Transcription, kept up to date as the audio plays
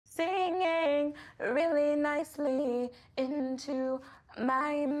really nicely into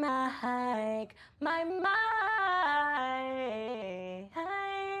my mic, my mic.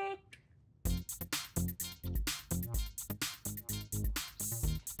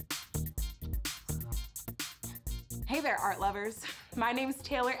 Hey there, art lovers. My name's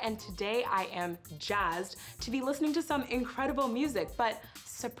Taylor, and today I am jazzed to be listening to some incredible music, but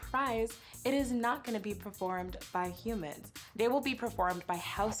surprise, it is not gonna be performed by humans. They will be performed by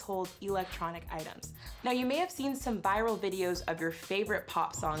household electronic items. Now, you may have seen some viral videos of your favorite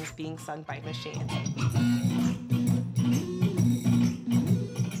pop songs being sung by machines.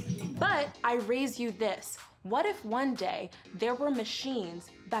 But I raise you this. What if one day there were machines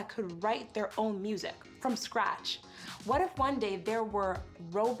that could write their own music from scratch? What if one day there were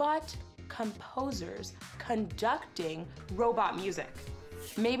robot composers conducting robot music?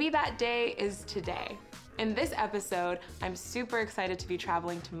 Maybe that day is today. In this episode, I'm super excited to be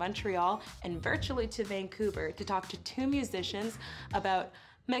traveling to Montreal and virtually to Vancouver to talk to two musicians about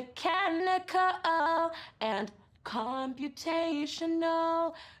mechanical and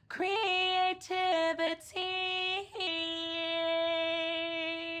computational creativity.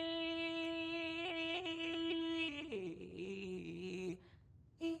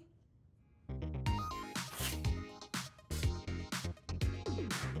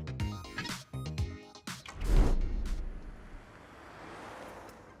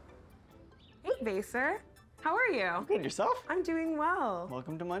 Hey, Vaser. How are you? Good, yourself? I'm doing well.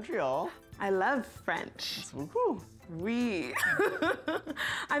 Welcome to Montreal. I love French. Woohoo. Oui.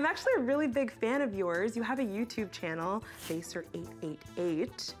 I'm actually a really big fan of yours. You have a YouTube channel,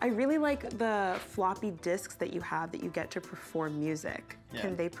 Vaser888. I really like the floppy disks that you have that you get to perform music. Yeah.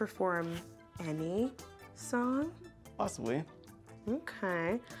 Can they perform any song? Possibly.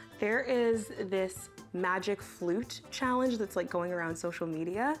 Okay. There is this magic flute challenge that's like going around social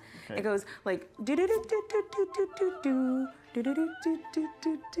media. Okay. It goes like do do do do do do do do do do do do do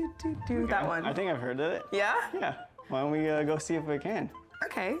do do do do. That one. I think I've heard of it. Yeah? Yeah. Why don't we go see if we can?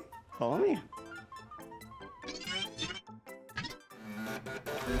 Okay. Follow me.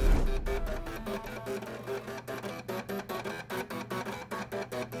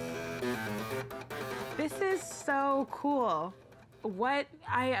 This is so cool.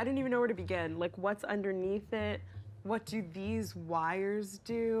 I don't even know where to begin. Like, what's underneath it? What do these wires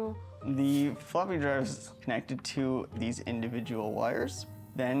do? The floppy drive is connected to these individual wires,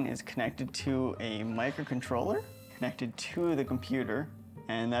 then is connected to a microcontroller, connected to the computer,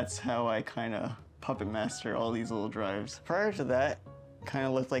 and that's how I kind of puppet master all these little drives. Prior to that, kind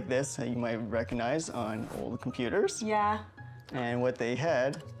of looked like this, that you might recognize on old computers. Yeah. And what they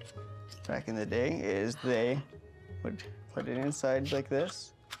had back in the day is they would put it inside like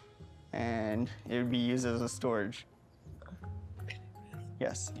this, and it would be used as a storage.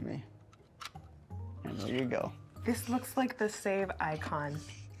 Yes, you may. And there you go. This looks like the save icon.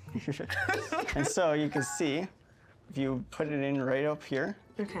 And so you can see, if you put it in right up here,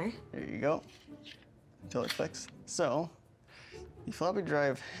 Okay. there you go, until it clicks. So the floppy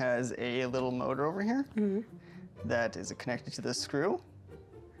drive has a little motor over here that is connected to the screw,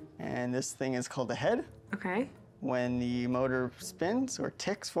 and this thing is called the head. Okay. When the motor spins or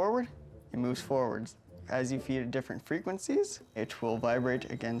ticks forward, it moves forwards. As you feed it different frequencies, it will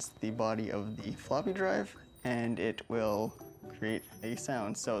vibrate against the body of the floppy drive, and it will create a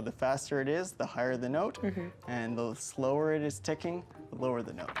sound. So the faster it is, the higher the note, and the slower it is ticking, the lower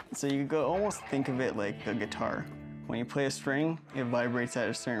the note. So you could almost think of it like a guitar. When you play a string, it vibrates at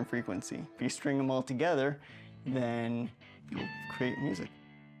a certain frequency. If you string them all together, then you'll create music.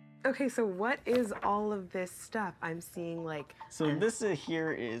 Okay, so what is all of this stuff? I'm seeing like... So this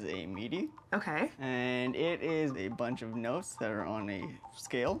here is a MIDI. Okay. And it is a bunch of notes that are on a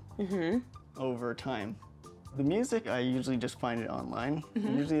scale over time. The music, I usually just find it online.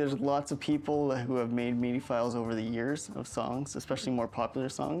 Usually there's lots of people who have made MIDI files over the years of songs, especially more popular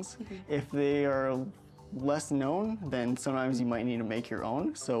songs. If they are less known, then sometimes you might need to make your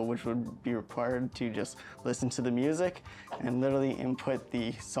own, so which would be required to just listen to the music and literally input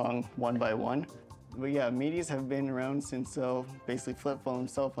the song one by one. But yeah, MIDIs have been around since basically flip phone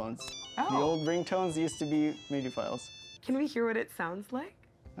cell phones. Oh. The old ringtones used to be MIDI files. Can we hear what it sounds like?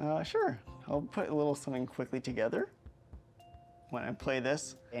 Sure. I'll put a little something quickly together when I play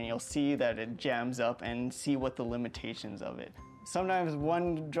this, and you'll see that it jams up and see what the limitations of it. Sometimes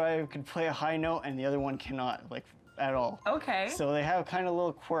one drive could play a high note and the other one cannot, like, at all. Okay. So they have kind of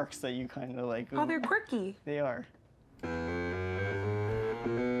little quirks that you kind of like. Oh, they're quirky. They are.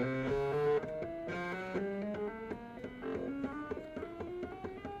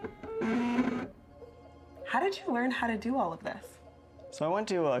 How did you learn how to do all of this? So I went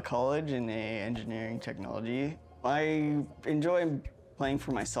to college in engineering technology. I enjoy playing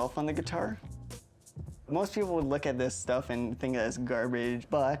for myself on the guitar. Most people would look at this stuff and think that it's garbage,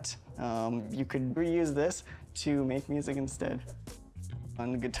 but you could reuse this to make music instead.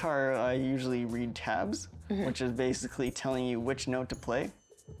 On the guitar, I usually read tabs, which is basically telling you which note to play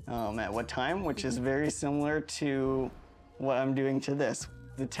at what time, which is very similar to what I'm doing to this.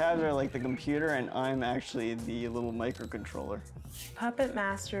 The tabs are like the computer, and I'm actually the little microcontroller. Puppet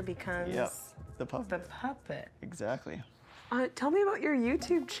master becomes the puppet. The puppet. Exactly. Tell me about your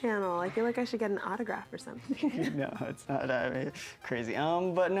YouTube channel. I feel like I should get an autograph or something. No, it's not that crazy.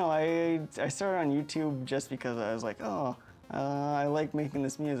 But no, I started on YouTube just because I was like, oh, I like making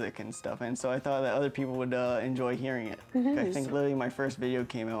this music and stuff, and so I thought that other people would enjoy hearing it. I think literally my first video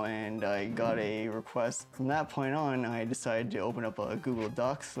came out and I got a request. From that point on, I decided to open up a Google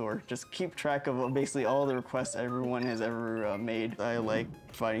Docs or just keep track of basically all the requests everyone has ever made. I like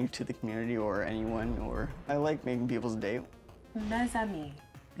providing to the community or anyone, or I like making people's day. Mes amis.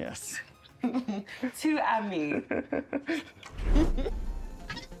 Yes. Two amis.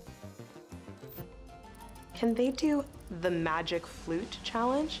 Can they do the magic flute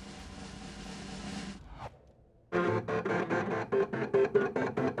challenge?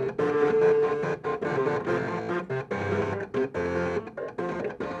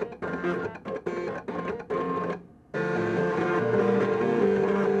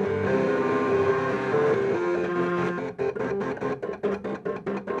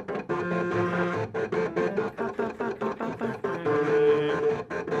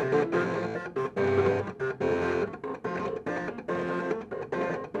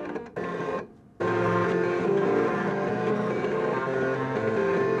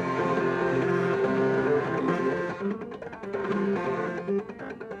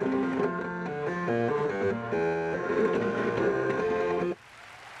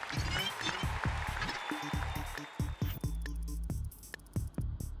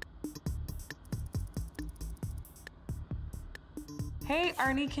 Hey,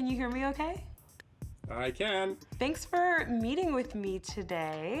 Arnie, can you hear me okay? I can. Thanks for meeting with me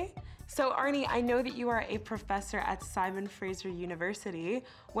today. So, Arnie, I know that you are a professor at Simon Fraser University.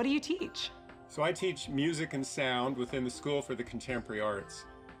 What do you teach? So I teach music and sound within the School for the Contemporary Arts.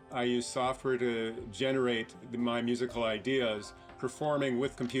 I use software to generate my musical ideas, performing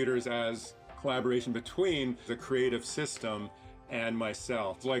with computers as collaboration between the creative system and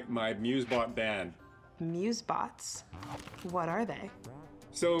myself. It's like my MuseBot band. MuseBots? What are they?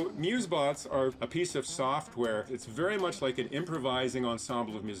 So MuseBots are a piece of software. It's very much like an improvising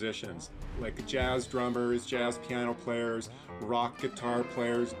ensemble of musicians, like jazz drummers, jazz piano players, rock guitar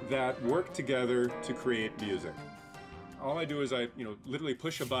players that work together to create music. All I do is I, literally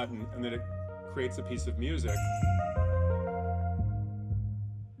push a button and then it creates a piece of music.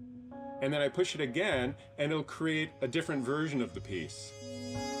 And then I push it again and it'll create a different version of the piece.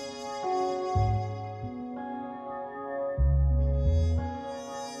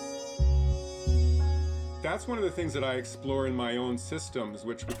 That's one of the things that I explore in my own systems,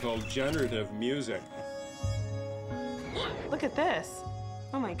 which we call generative music. Look at this.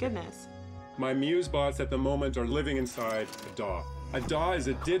 Oh my goodness. My MuseBots at the moment are living inside a DAW. A DAW is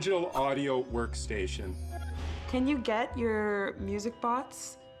a digital audio workstation. Can you get your music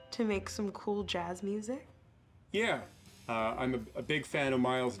bots to make some cool jazz music? Yeah. I'm a big fan of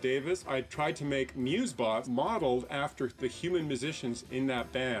Miles Davis. I tried to make MuseBots modeled after the human musicians in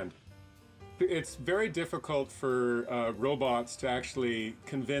that band. It's very difficult for robots to actually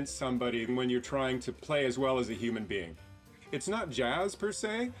convince somebody when you're trying to play as well as a human being. It's not jazz per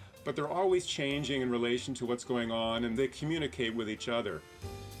se, but they're always changing in relation to what's going on, and they communicate with each other.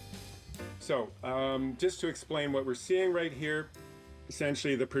 So, just to explain what we're seeing right here,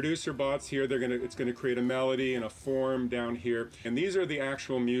 essentially the producer bots here, it's gonna create a melody and a form down here, and these are the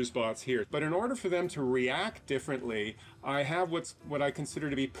actual MuseBots here. But in order for them to react differently, I have what I consider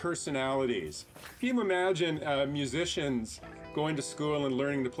to be personalities. If you imagine musicians going to school and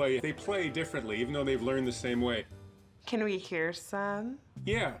learning to play, they play differently, even though they've learned the same way. Can we hear some?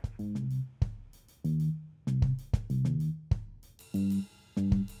 Yeah.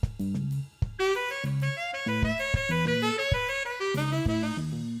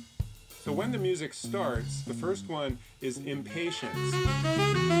 So when the music starts, the first one is impatience.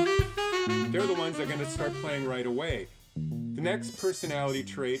 They're the ones that are going to start playing right away. The next personality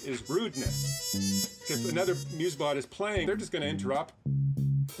trait is rudeness. If another MuseBot is playing, they're just going to interrupt.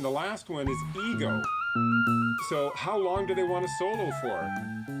 And the last one is ego. So how long do they want a solo for?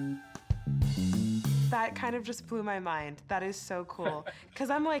 That kind of just blew my mind. That is so cool. Because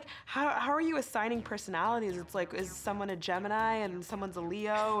I'm like, how are you assigning personalities? It's like, is someone a Gemini and someone's a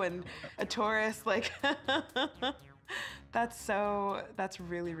Leo and a Taurus? Like, that's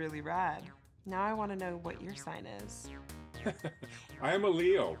really, really rad. Now I want to know what your sign is. I am a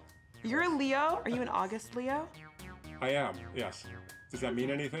Leo. You're a Leo? Are you an August Leo? I am, yes. Does that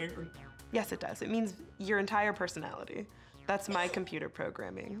mean anything? Yes, it does. It means your entire personality. That's my computer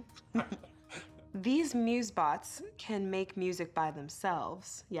programming. These MuseBots can make music by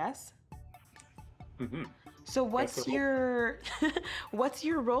themselves, yes? Mm-hmm. So what's your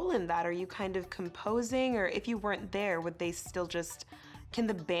role in that? Are you kind of composing, or if you weren't there, would they still just, can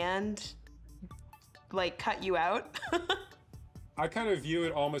the band like cut you out? I kind of view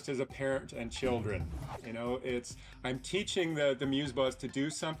it almost as a parent and children. You know, I'm teaching the MuseBots to do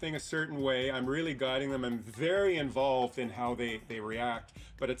something a certain way. I'm really guiding them. I'm very involved in how they react.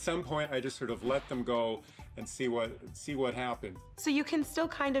 But at some point, I just sort of let them go and see what happens. So you can still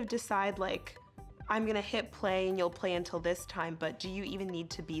kind of decide, like, I'm gonna hit play and you'll play until this time, but do you even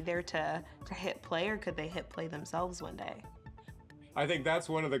need to be there to hit play, or could they hit play themselves one day? I think that's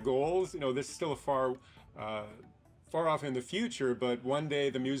one of the goals. You know, this is still a far off in the future, but one day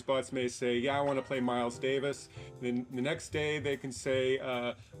the MuseBots may say, yeah, I want to play Miles Davis. Then the next day they can say,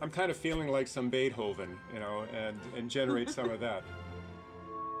 I'm kind of feeling like some Beethoven, you know, and generate some of that.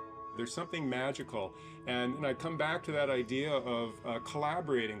 There's something magical. And I come back to that idea of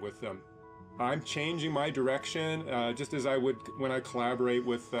collaborating with them. I'm changing my direction just as I would when I collaborate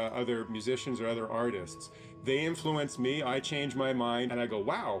with other musicians or other artists. They influence me, I change my mind, and I go,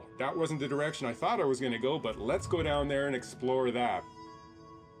 wow, that wasn't the direction I thought I was going to go, but let's go down there and explore that.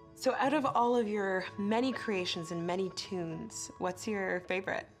 So out of all of your many creations and many tunes, what's your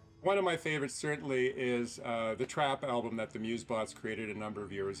favorite? One of my favorites certainly is the Trap album that the MuseBots created a number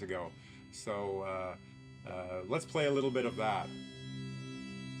of years ago. So let's play a little bit of that.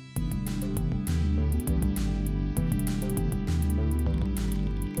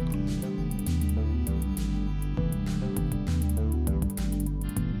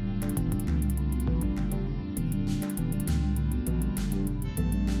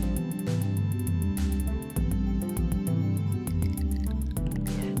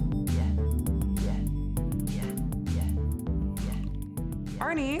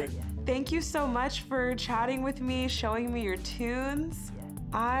 Arnie, thank you so much for chatting with me, showing me your tunes.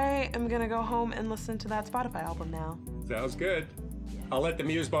 I am gonna go home and listen to that Spotify album now. Sounds good. I'll let the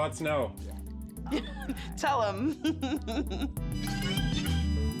MuseBots know. Tell them.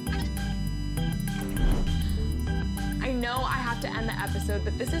 I know I have to end the episode,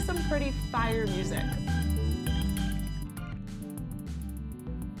 but this is some pretty fire music.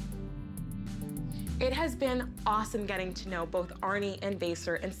 It has been awesome getting to know both Arnie and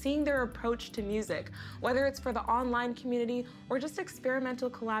Vaser and seeing their approach to music, whether it's for the online community or just experimental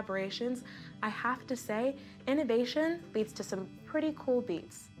collaborations. I have to say, innovation leads to some pretty cool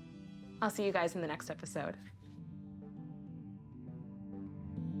beats. I'll see you guys in the next episode.